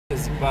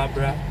is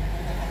Barbara,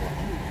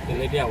 the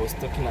lady I was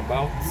talking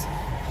about.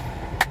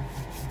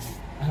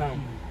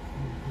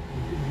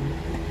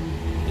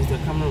 Is the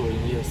camera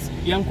rolling? Yes.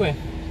 Yankwe.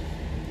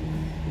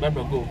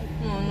 Barbara, go.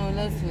 No,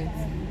 let's wait.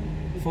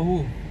 For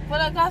who? For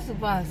the car to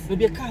pass.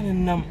 Maybe I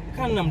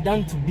can't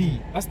down to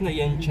be. That's not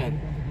young Chen.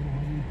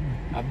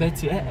 I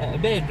bet you, I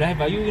bet a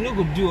driver, you will not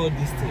go do all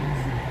these things.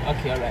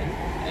 Okay, alright.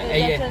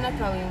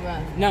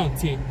 Yeah. Now,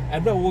 T, I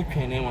brought walk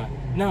anyone.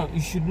 Now,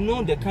 you should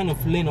know the kind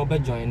of lane over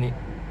join it.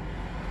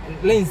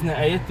 Lanes now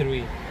are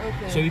 3.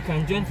 Okay. So you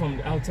can join from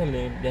the outer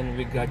lane, then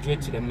we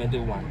graduate to the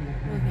middle one.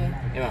 Okay.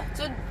 Yeah.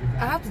 So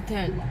I have to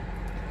turn.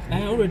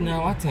 I already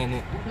know what turn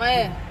it.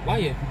 My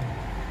Why?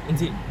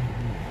 Indeed.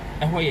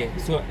 Why?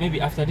 So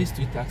maybe after these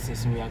 2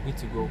 taxis, we are good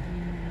to go.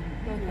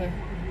 Okay.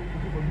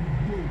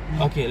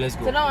 Okay, let's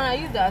go. So now when I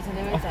use the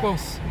accelerator. Of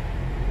course.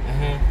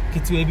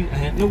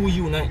 No,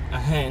 you not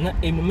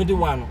in the middle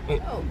one.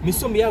 Miss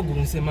Somia go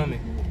and say, Mammy.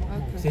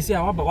 Say, Say,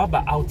 what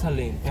about outer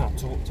lane?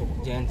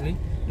 Gently.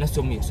 Let's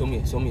show me. So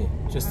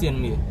stay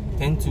on me.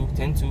 10 to.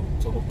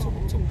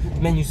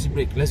 Men use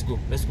brake. Let's go.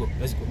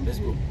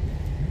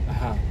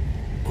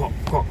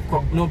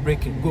 Go. No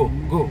braking. Go.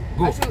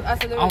 I should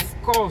accelerate.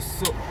 Of course.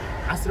 So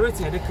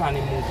accelerating the car and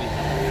moving.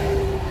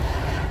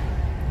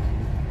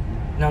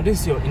 Now this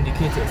is your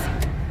indicators.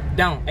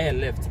 Down, air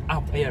left,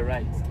 up, air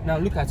right. Now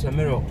look at your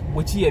mirror.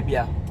 Which here be?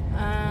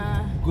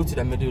 Go to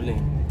the middle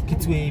lane.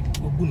 Kitwe.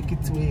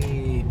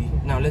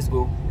 Now let's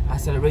go.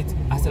 Accelerate.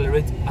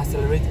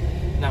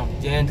 Now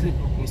gently.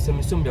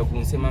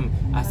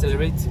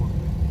 Accelerate.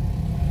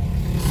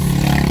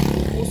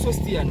 So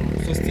steer.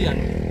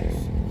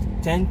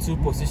 10 to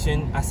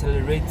position.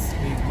 Accelerate.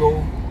 We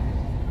go.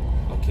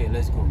 Okay,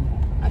 let's go.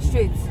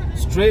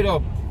 Straight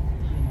up.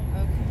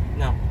 Okay.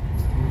 Now.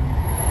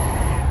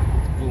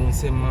 Go and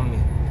say, mommy.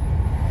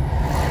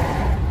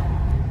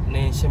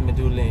 Nation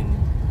middle lane.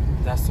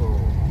 That's all.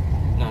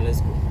 Now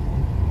let's go.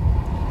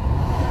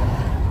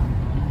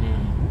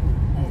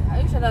 Are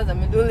you sure that's the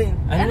middle lane?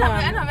 I know.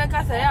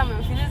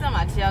 I'm feeling some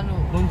Machiano.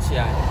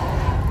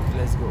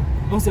 Let's go.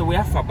 Don't say we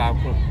are for back.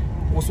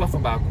 What's for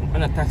back?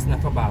 And a taxi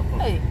not for back.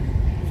 Hey,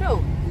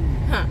 sure.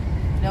 Huh.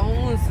 The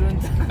moon's run.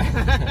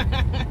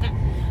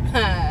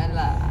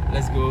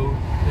 Let's go.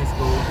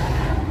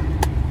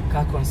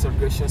 Car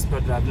Consolidation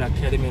Sport Driving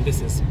Academy.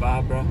 This is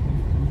Barbara.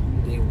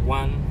 Day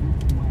 1.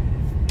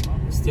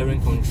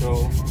 Steering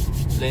control,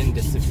 lane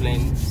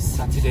discipline,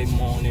 Saturday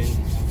morning,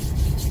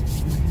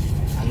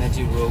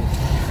 Anaji Road,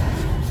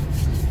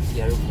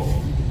 Jericho.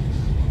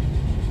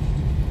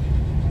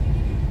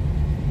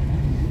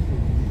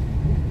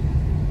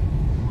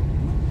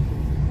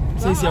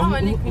 How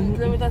many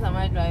kilometers am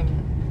I driving?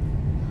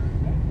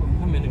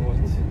 How many what?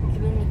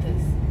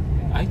 Kilometers.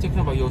 Are you talking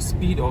about your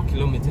speed or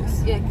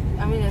kilometers? Yeah,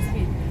 I mean the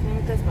speed.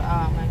 Kilometers per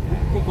hour am I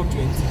driving? Go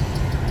 20.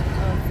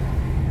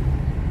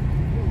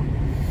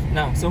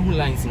 Now, so who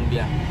lines in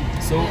there?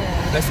 So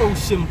that's all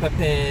shim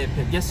pepe,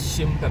 just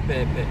shim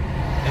pepe.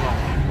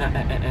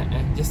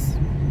 Just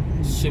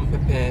shim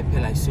pepe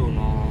like so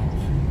no.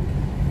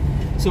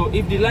 So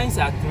if the lines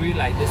are 3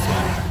 like this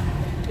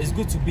one, it's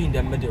good to be in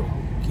the middle.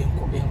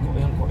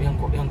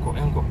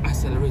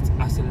 Accelerate.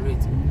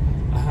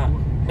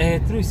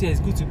 3 says it's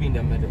good to be in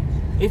the middle.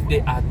 If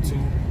they are 2,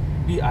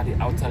 be at the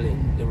outer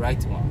lane, the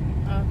right one.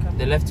 Okay.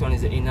 The left one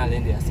is the inner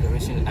lane, the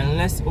acceleration.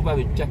 Unless over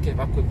with jacket,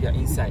 I could be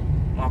inside.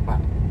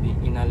 The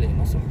inner lane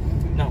also.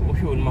 Now,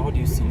 how do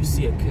you see? You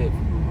see a curve.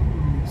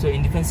 So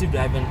in defensive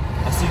driving,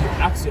 I see you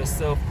ask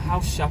yourself, how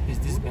sharp is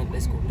this bend?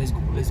 Let's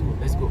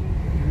go.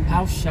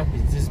 How sharp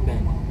is this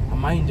bend?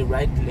 Am I in the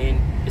right lane?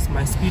 Is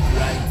my speed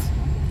right?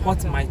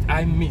 What might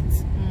I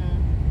meet?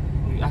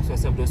 You ask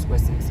yourself those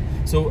questions.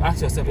 So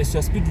ask yourself, is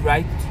your speed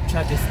right to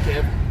charge this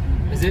curve?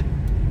 Is it?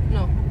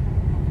 No.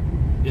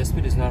 Your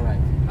speed is not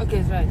right. Okay,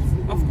 it's right.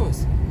 Of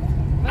course.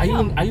 Are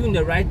you in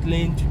the right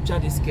lane to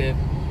charge this curve?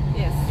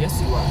 Yes.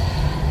 Yes, you are.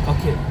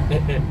 Okay.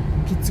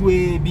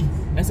 Kitwe.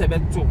 That's a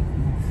bit too.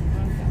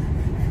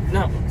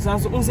 Now, so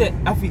say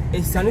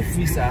it's a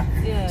free, sir.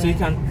 So you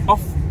can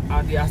off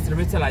the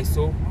accelerator like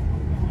so.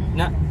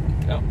 Now,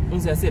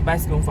 I say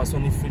bicycle for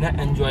Sony free. Now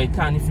enjoy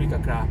car free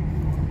kakra.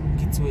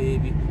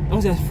 Kitwe.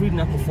 Don't say free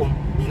now perform.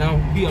 Now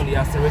be on the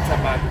accelerator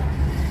bag.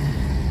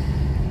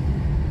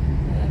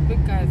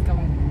 Big car is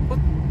coming.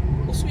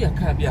 Also, your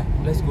car, yeah.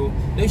 Let's go.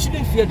 Now, you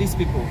shouldn't fear these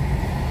people.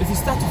 If you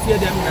start to fear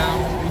them now,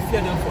 you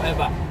fear them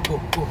forever. Go.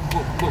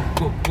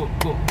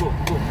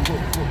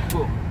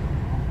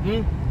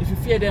 If you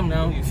fear them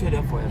now, you fear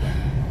them forever.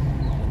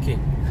 Okay.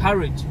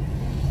 Courage.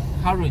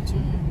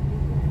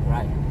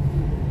 Right.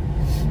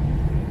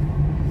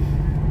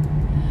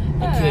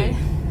 Okay.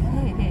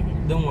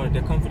 Don't worry,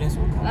 the confidence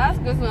will come.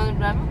 Last question,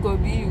 driver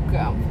could be you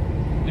come.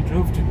 You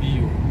drove to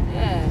BU.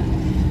 Yeah.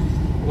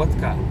 What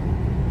car?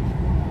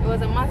 It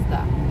was a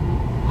Mazda.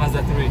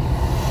 Mazda 3. I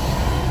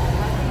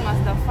think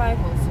Mazda 5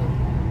 or so.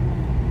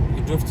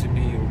 You drove to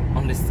BU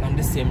on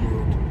the same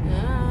road.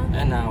 Yeah.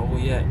 And now,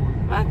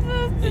 But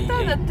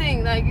that's the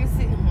thing, like you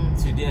see.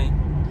 Today.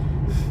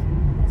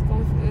 It's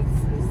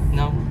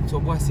Now. So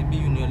what's it be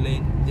in your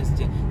lane? Just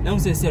change. Now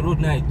say road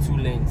now 2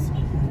 lanes.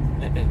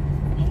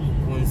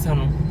 One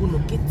son,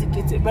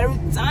 get it very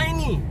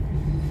tiny.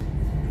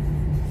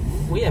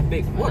 We are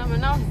big. What?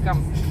 Now he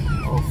come.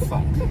 Oh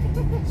fuck.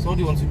 So what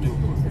do you want to do?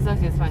 It's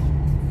okay, it's fine.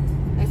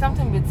 Like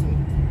something beats me.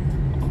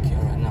 Okay,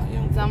 alright now,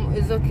 yeah.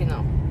 It's okay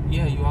now.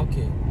 Yeah, you're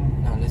okay.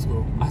 Now let's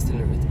go.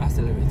 Accelerate.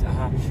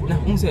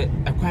 Now say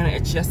a kind of a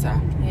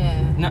chester.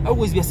 Yeah. Now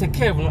always be a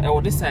curve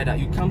on this side that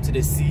you come to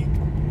the sea.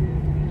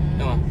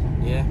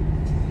 Yeah.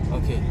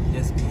 Okay,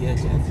 just be here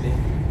gently.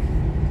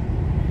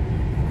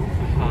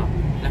 Now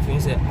if you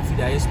say I feel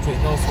that is straight,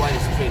 now why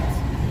is straight.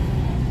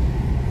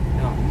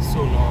 No,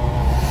 so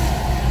no.